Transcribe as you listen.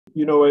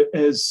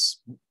As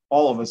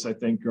all of us, I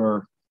think,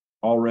 are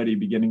already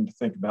beginning to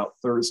think about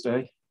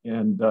Thursday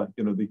and,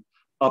 the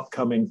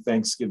upcoming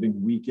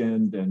Thanksgiving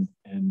weekend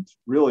and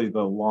really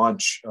the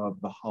launch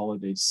of the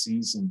holiday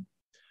season.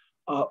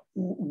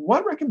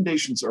 What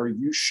recommendations are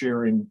you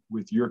sharing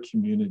with your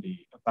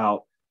community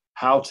about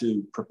how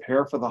to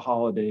prepare for the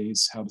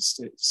holidays, how to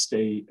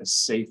stay as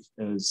safe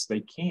as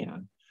they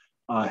can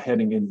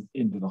heading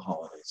into the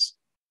holidays?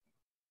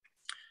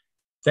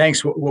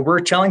 Thanks. What we're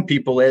telling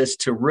people is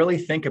to really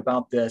think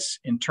about this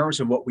in terms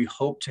of what we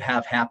hope to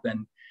have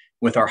happen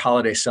with our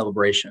holiday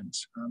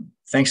celebrations.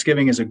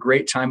 Thanksgiving is a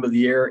great time of the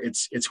year.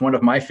 It's one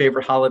of my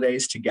favorite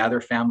holidays to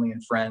gather family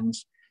and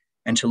friends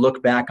and to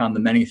look back on the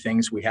many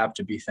things we have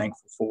to be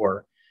thankful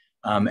for.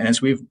 And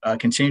as we've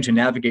continued to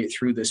navigate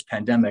through this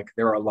pandemic,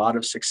 there are a lot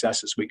of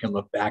successes we can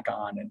look back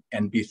on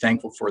and be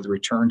thankful for the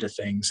return to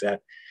things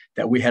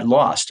that we had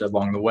lost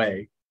along the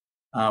way.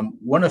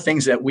 One of the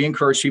things that we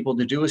encourage people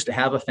to do is to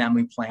have a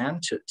family plan,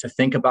 to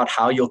think about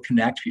how you'll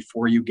connect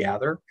before you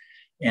gather.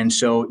 And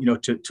so,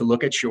 to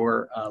look at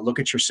your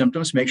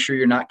symptoms, make sure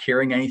you're not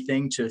carrying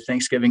anything to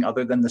Thanksgiving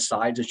other than the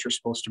sides that you're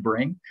supposed to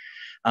bring.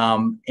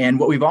 And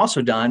what we've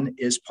also done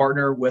is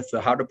partner with the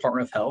Ohio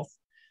Department of Health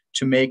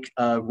to make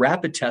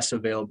rapid tests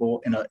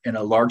available in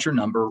a larger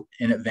number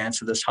in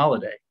advance of this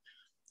holiday.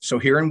 So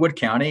here in Wood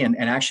County and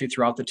actually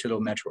throughout the Toledo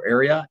metro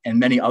area and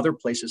many other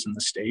places in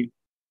the state,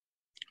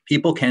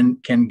 people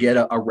can get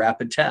a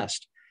rapid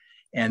test.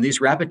 And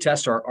these rapid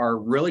tests are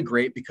really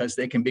great because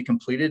they can be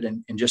completed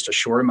in just a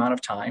short amount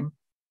of time.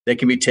 They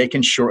can be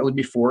taken shortly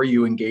before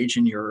you engage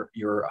in your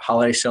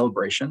holiday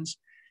celebrations.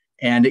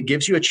 And it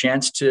gives you a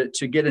chance to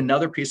get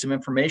another piece of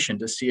information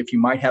to see if you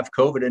might have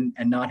COVID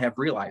and not have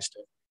realized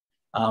it.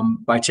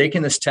 By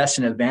taking this test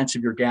in advance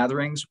of your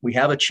gatherings, we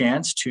have a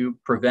chance to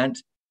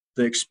prevent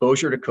the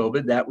exposure to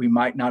COVID that we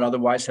might not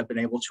otherwise have been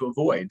able to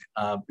avoid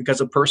because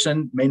a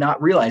person may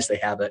not realize they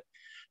have it.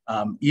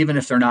 Even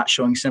if they're not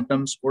showing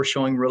symptoms or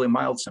showing really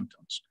mild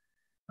symptoms.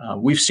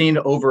 We've seen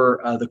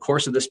over the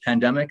course of this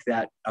pandemic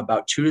that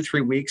about 2 to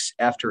 3 weeks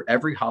after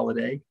every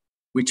holiday,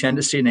 we tend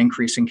to see an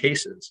increase in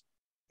cases.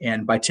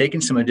 And by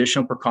taking some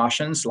additional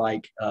precautions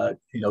like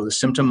the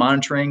symptom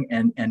monitoring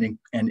and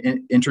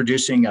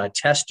introducing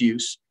test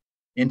use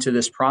into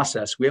this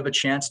process, we have a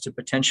chance to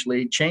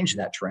potentially change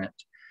that trend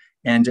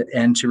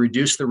and to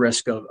reduce the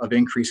risk of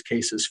increased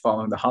cases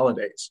following the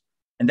holidays.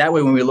 And that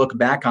way, when we look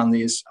back on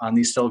these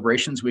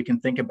celebrations, we can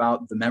think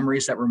about the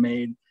memories that were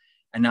made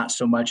and not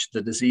so much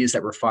the disease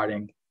that we're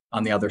fighting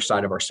on the other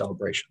side of our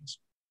celebrations.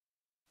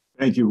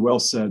 Thank you.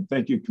 Well said.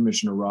 Thank you,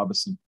 Commissioner Robison.